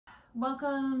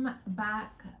Welcome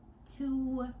back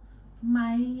to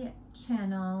my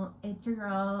channel. It's your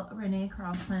girl Renee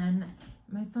Carlson.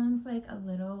 My phone's like a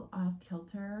little off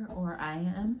kilter, or I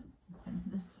am, one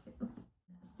of the two.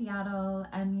 Seattle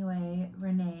MUA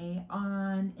Renee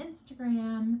on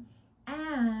Instagram,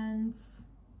 and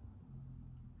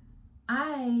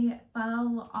I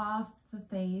fell off the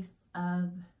face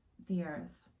of the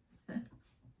earth.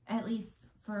 At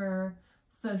least for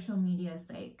social media's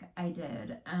sake, I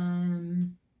did.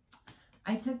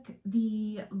 I took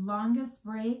the longest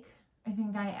break I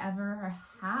think I ever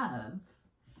have,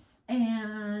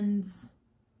 and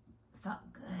felt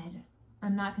good.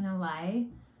 I'm not gonna lie.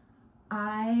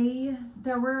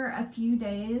 There were a few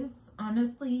days,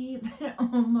 honestly, that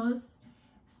almost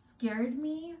scared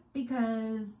me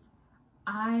because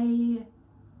I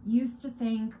used to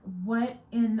think, what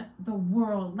in the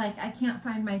world? Like, I can't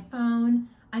find my phone.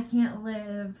 I can't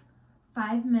live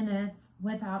 5 minutes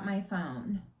without my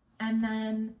phone. And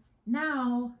then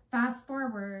now, fast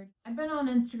forward, I've been on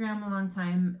Instagram a long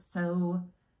time, so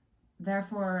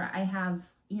therefore I have,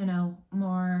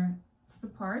 more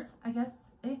support, I guess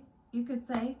you could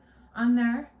say, on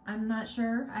there. I'm not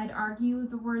sure. I'd argue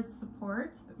the word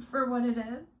support for what it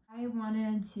is. I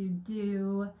wanted to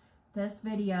do this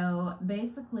video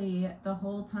basically the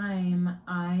whole time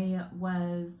I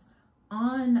was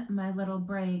on my little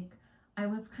break. I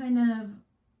was kind of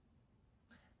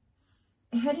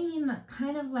hitting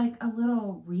kind of like a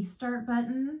little restart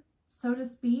button, so to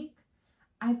speak.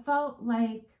 I felt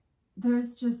like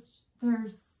there's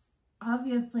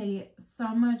obviously so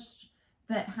much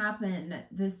that happened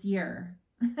this year.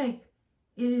 Like,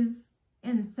 it is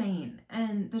insane,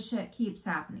 and the shit keeps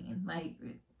happening. Like,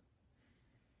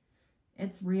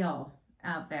 it's real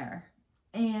out there,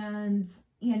 and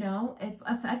it's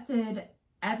affected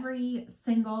every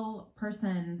single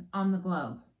person on the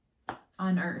globe,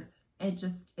 on earth. It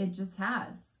just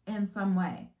has in some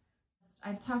way.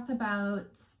 I've talked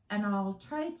about, and I'll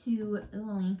try to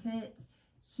link it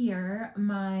here,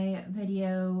 my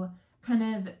video kind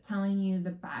of telling you the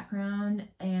background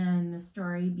and the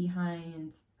story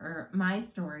behind, or my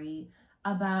story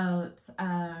about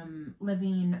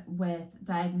living with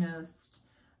diagnosed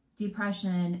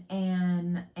depression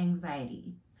and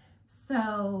anxiety.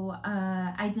 So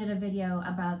I did a video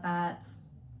about that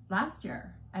last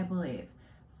year, I believe.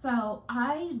 So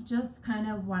I just kind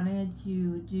of wanted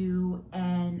to do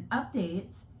an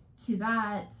update to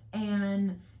that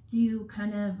and do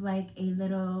kind of like a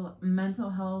little mental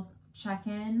health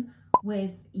check-in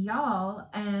with y'all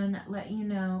and let you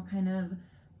know kind of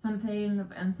some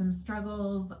things and some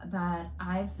struggles that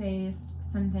I've faced,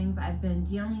 some things I've been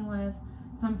dealing with,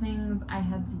 some things I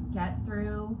had to get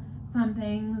through, some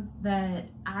things that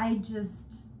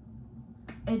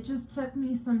it just took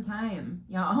me some time,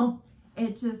 y'all. I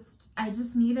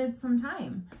just needed some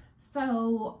time.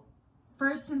 So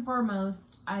first and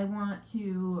foremost, I want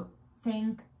to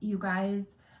thank you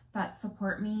guys that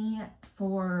support me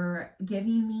for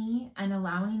giving me and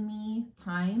allowing me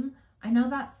time. I know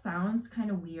that sounds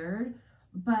kind of weird,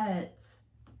 but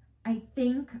I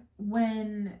think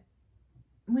when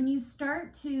you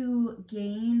start to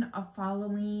gain a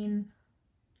following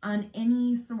on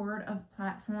any sort of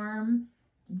platform,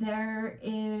 there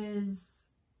is,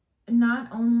 not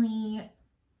only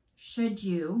should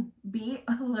you be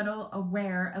a little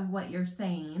aware of what you're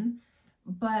saying,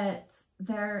 but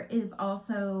there is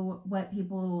also what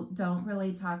people don't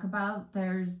really talk about.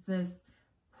 There's this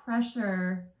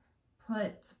pressure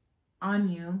put on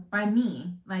you by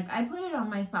me. Like, I put it on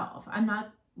myself. I'm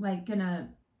not like gonna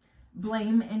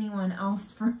blame anyone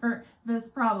else for this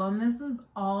problem. This is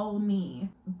all me.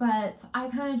 But I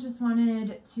kind of just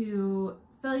wanted to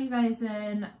fill you guys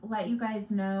in, let you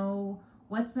guys know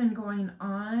what's been going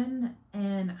on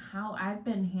and how I've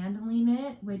been handling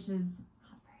it, which is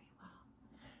not very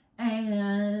well.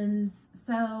 And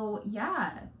so,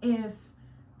 yeah, if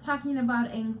talking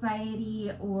about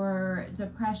anxiety or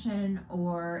depression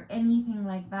or anything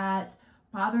like that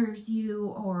bothers you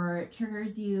or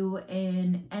triggers you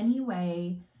in any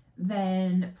way,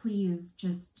 then please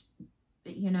just,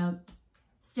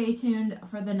 stay tuned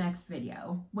for the next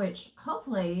video, which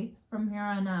hopefully from here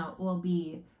on out will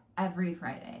be every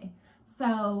Friday.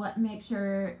 So make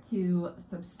sure to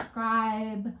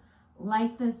subscribe,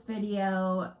 like this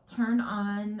video, turn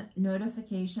on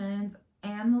notifications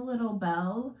and the little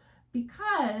bell,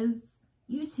 because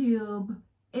YouTube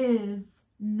is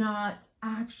not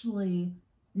actually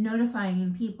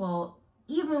notifying people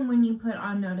even when you put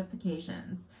on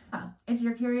notifications. If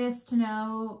you're curious to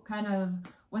know kind of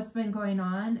what's been going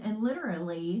on and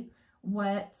literally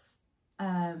what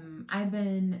I've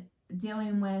been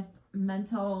dealing with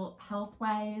mental health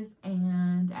wise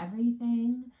and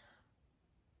everything,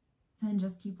 then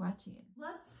just keep watching.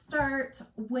 Let's start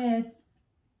with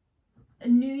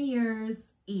New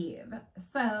Year's Eve.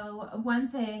 So one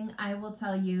thing I will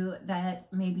tell you that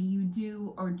maybe you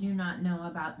do or do not know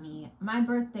about me, my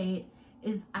birth date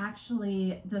is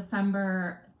actually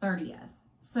December 30th.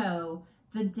 So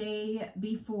the day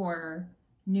before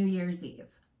New Year's Eve.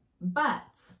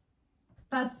 But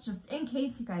that's just in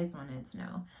case you guys wanted to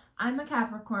know. I'm a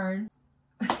Capricorn.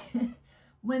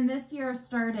 When this year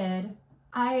started,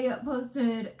 I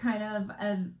posted kind of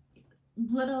a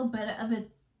little bit of a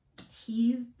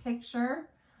tease picture,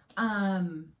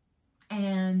 and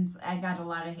I got a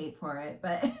lot of hate for it,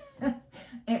 but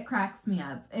it cracks me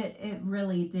up. It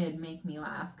really did make me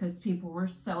laugh because people were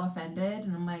so offended,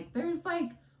 and I'm like, there's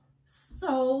like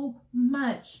so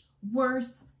much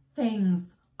worse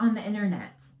things on the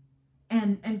internet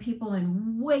and people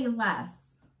in way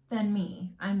less than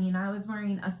me. I mean, I was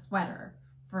wearing a sweater,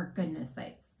 for goodness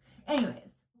sakes.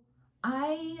 Anyways,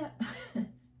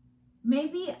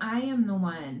 maybe I am the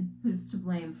one who's to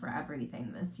blame for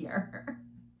everything this year.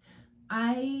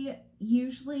 I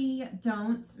usually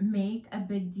don't make a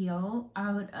big deal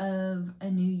out of a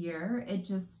new year.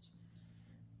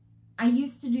 I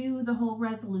used to do the whole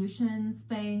resolutions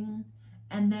thing,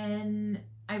 and then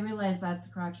I realized that's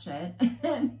crock shit.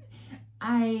 And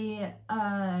I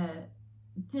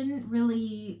didn't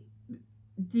really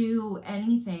do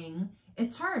anything.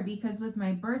 It's hard because with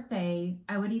my birthday,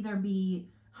 I would either be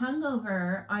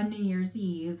hungover on New Year's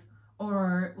Eve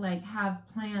or like have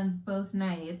plans both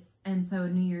nights, and so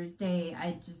New Year's Day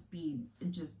I'd just be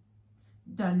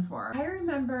done for. I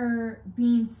remember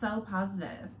being so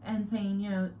positive and saying,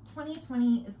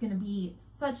 2020 is gonna be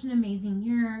such an amazing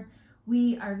year.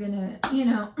 We are gonna,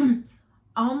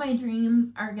 all my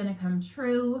dreams are gonna come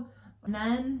true. And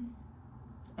then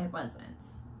it wasn't.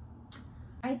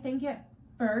 I think at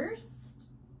first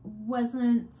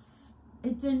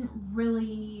it didn't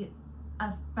really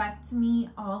affect me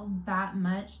all that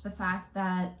much. The fact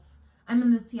that I'm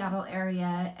in the Seattle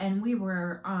area and we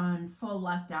were on full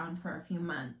lockdown for a few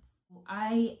months.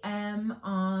 I am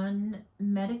on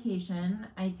medication.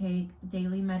 I take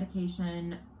daily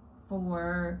medication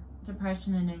for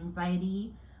depression and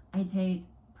anxiety. I take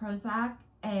Prozac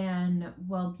and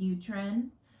Wellbutrin,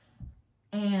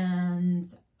 and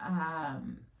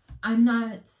I'm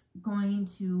not going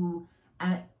to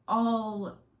at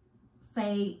all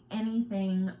say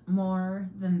anything more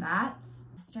than that.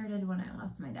 It started when I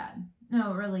lost my dad.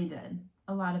 No, it really did.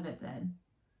 A lot of it did.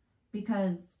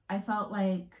 Because I felt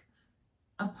like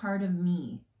a part of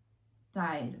me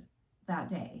died that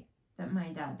day that my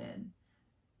dad did.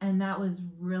 And that was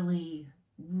really,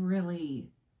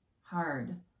 really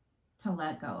hard to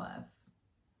let go of.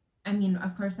 I mean,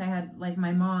 of course I had, like,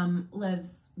 my mom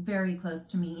lives very close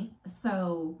to me,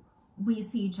 so we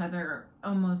see each other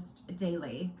almost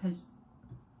daily because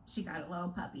she got a little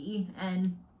puppy,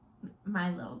 and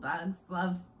my little dogs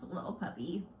love the little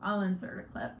puppy. I'll insert a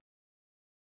clip.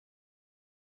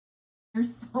 They're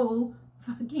so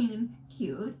fucking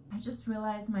cute. I just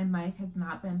realized my mic has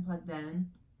not been plugged in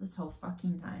this whole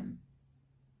fucking time.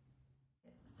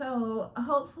 So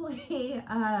hopefully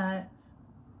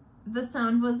the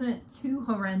sound wasn't too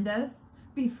horrendous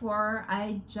before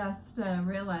I just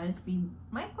realized the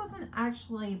mic wasn't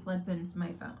actually plugged into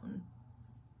my phone.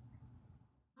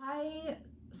 I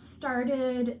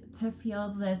started to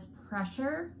feel this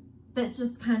pressure that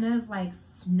just kind of like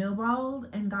snowballed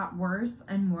and got worse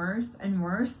and worse and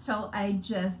worse till I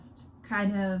just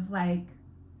kind of like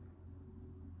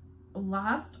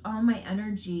lost all my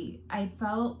energy. I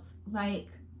felt like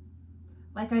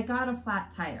I got a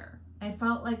flat tire. I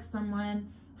felt like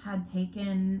someone had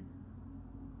taken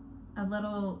a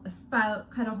little spout,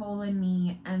 cut a hole in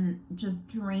me, and just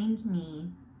drained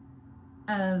me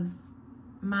of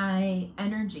my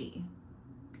energy.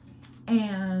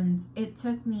 And it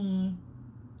took me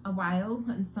a while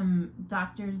and some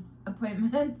doctor's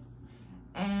appointments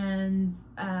and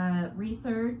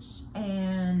research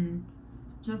and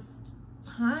just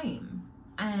time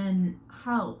and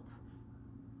help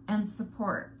and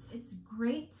support. It's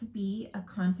great to be a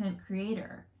content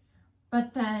creator,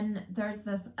 but then there's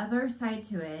this other side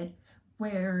to it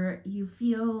where you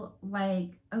feel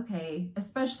like, okay,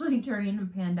 especially during a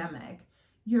pandemic,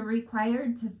 you're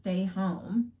required to stay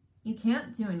home. You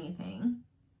can't do anything.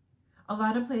 A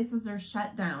lot of places are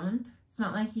shut down. It's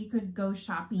not like you could go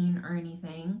shopping or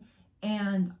anything.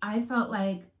 And I felt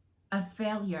like a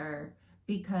failure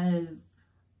because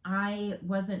I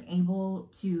wasn't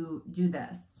able to do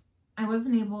this. I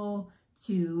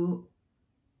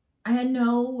had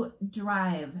no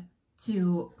drive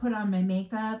to put on my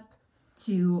makeup,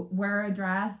 to wear a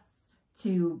dress,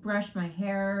 to brush my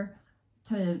hair,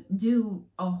 to do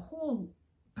a whole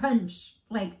bunch.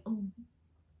 Like,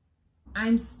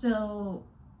 I'm still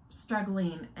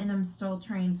struggling and I'm still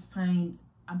trying to find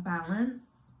a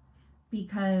balance,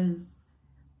 because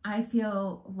I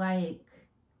feel like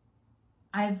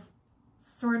I've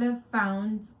sort of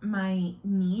found my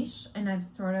niche and I've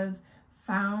sort of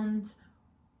found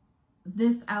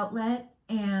this outlet,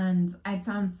 and I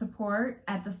found support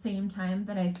at the same time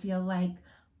that I feel like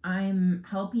I'm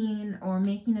helping or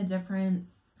making a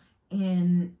difference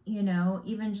in, you know,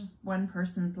 even just one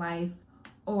person's life,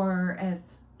 or if,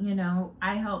 you know,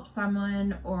 I help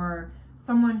someone or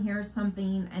someone hears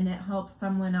something and it helps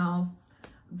someone else.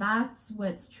 That's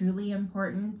what's truly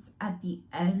important at the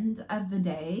end of the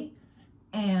day.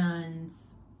 And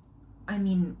I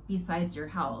mean, besides your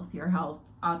health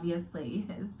obviously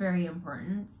is very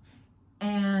important,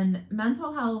 and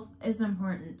mental health is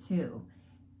important too.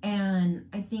 And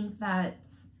I think that,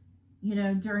 you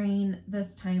know, during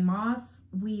this time off,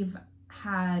 we've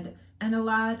had, and a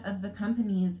lot of the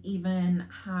companies even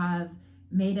have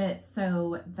made it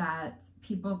so that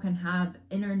people can have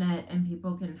internet and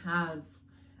people can have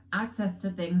access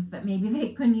to things that maybe they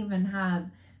couldn't even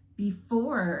have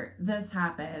before this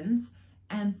happened.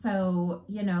 And so,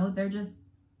 you know, they're just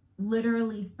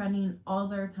literally spending all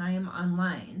their time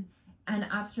online. And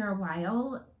after a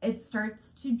while, it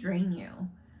starts to drain you,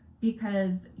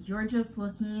 because you're just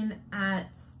looking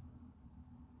at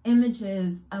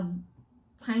images of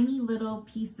tiny little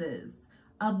pieces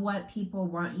of what people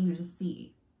want you to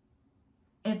see.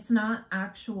 It's not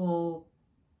actual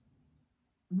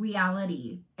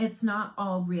reality. It's not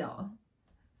all real.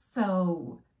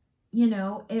 So, you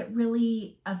know, it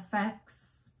really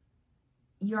affects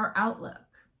your outlook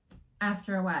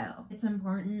after a while. It's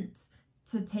important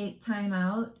to take time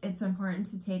out. It's important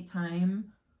to take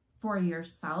time for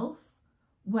yourself.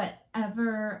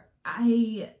 Whatever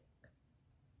I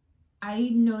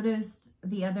noticed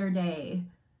the other day,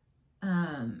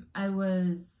 it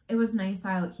was nice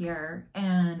out here,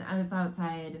 and I was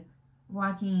outside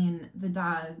walking the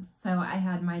dogs. So I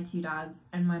had my 2 dogs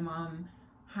and my mom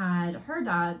had her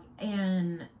dog,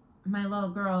 and my little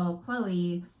girl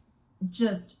Chloe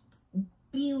just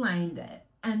beelined it.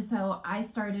 And so I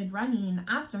started running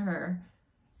after her,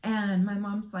 and my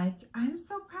mom's like, I'm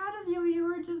so proud of you. You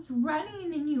were just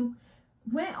running and you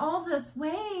went all this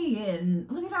way, and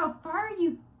look at how far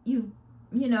you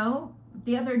know,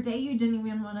 the other day you didn't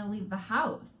even want to leave the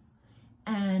house,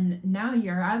 and now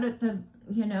you're out at the,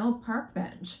 you know, park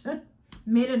bench.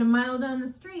 Made it a mile down the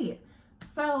street.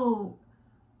 So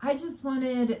I just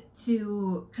wanted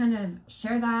to kind of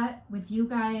share that with you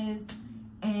guys,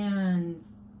 and,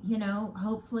 you know,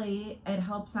 hopefully it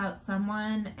helps out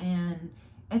someone. And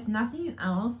if nothing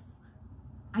else,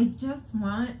 I just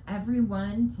want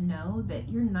everyone to know that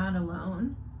you're not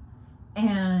alone,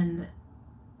 and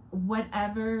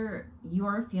whatever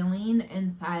you're feeling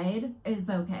inside is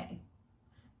okay.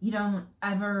 You don't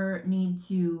ever need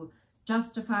to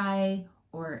justify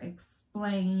or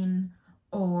explain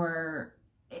or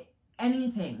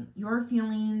anything. Your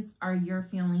feelings are your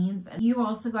feelings, and you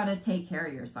also got to take care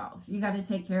of yourself. You got to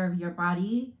take care of your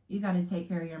body. You got to take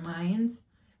care of your mind,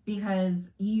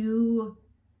 because you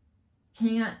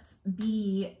can't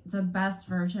be the best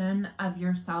version of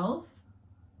yourself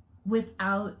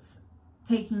without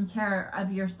taking care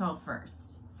of yourself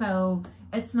first. So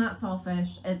it's not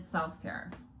selfish, it's self-care.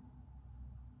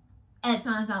 It's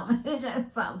not selfish,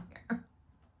 it's self-care.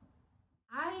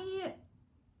 I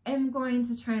am going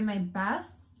to try my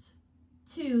best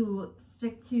to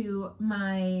stick to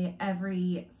my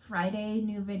every Friday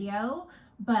new video,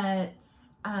 but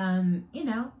you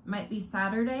know, might be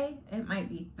Saturday, it might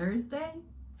be Thursday,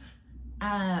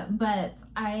 but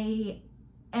I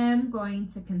am going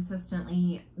to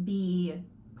consistently be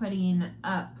putting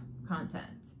up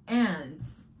content. And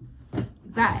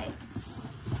guys,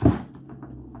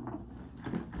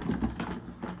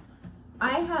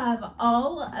 I have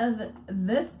all of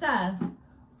this stuff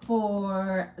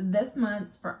for this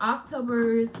month's, for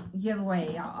October's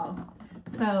giveaway, y'all.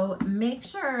 So make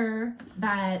sure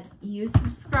that you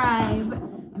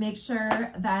subscribe, make sure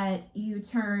that you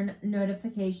turn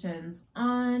notifications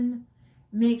on,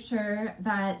 make sure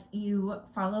that you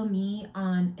follow me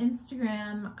on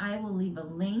Instagram. I will leave a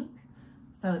link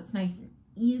so it's nice and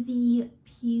easy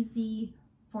peasy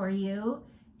for you,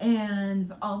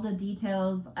 and all the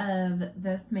details of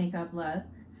this makeup look,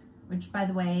 which, by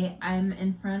the way, I'm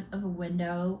in front of a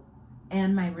window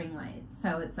and my ring light,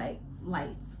 so it's like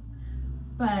light.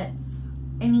 But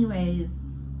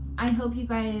anyways, I hope you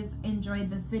guys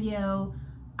enjoyed this video.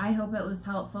 I hope it was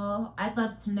helpful. I'd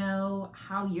love to know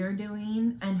how you're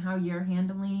doing and how you're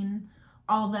handling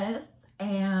all this.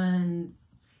 And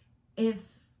if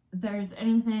there's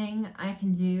anything I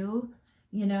can do,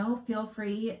 you know, feel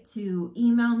free to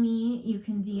email me. You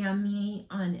can DM me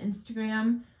on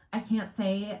Instagram. I can't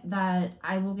say that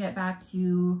I will get back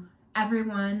to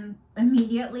everyone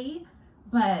immediately,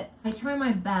 but I try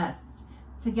my best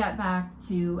to get back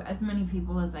to as many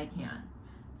people as I can.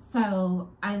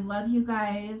 So I love you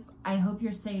guys. I hope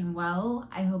you're staying well.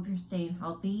 I hope you're staying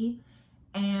healthy.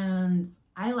 And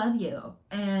I love you.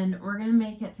 And we're going to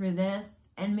make it through this.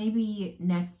 And maybe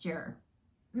next year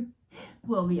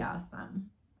will be awesome.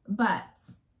 But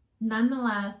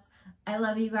nonetheless, I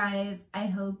love you guys. I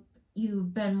hope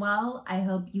you've been well. I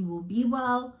hope you will be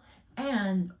well.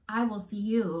 And I will see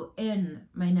you in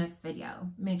my next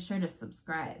video. Make sure to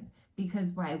subscribe,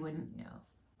 because why wouldn't you?